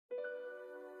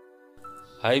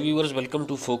Hi viewers, welcome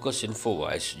to Focus Info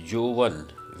Voice. JO1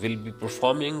 will be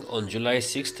performing on July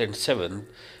 6th and 7th.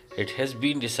 It has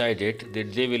been decided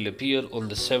that they will appear on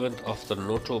the 7th of the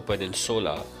Noto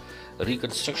Peninsula.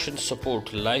 Reconstruction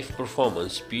Support Live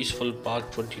Performance Peaceful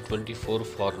Park 2024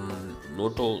 for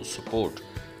Noto Support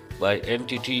by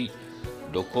NTT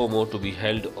Docomo to be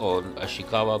held on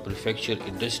Ashikawa Prefecture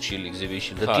Industrial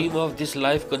Exhibition Hall. The theme of this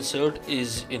live concert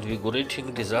is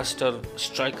invigorating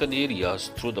disaster-stricken areas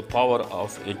through the power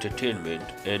of entertainment,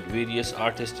 and various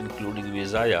artists including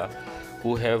MISIA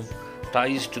who have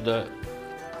ties to the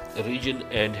region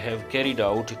and have carried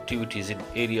out activities in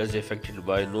areas affected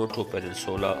by Noto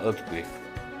Peninsula earthquake.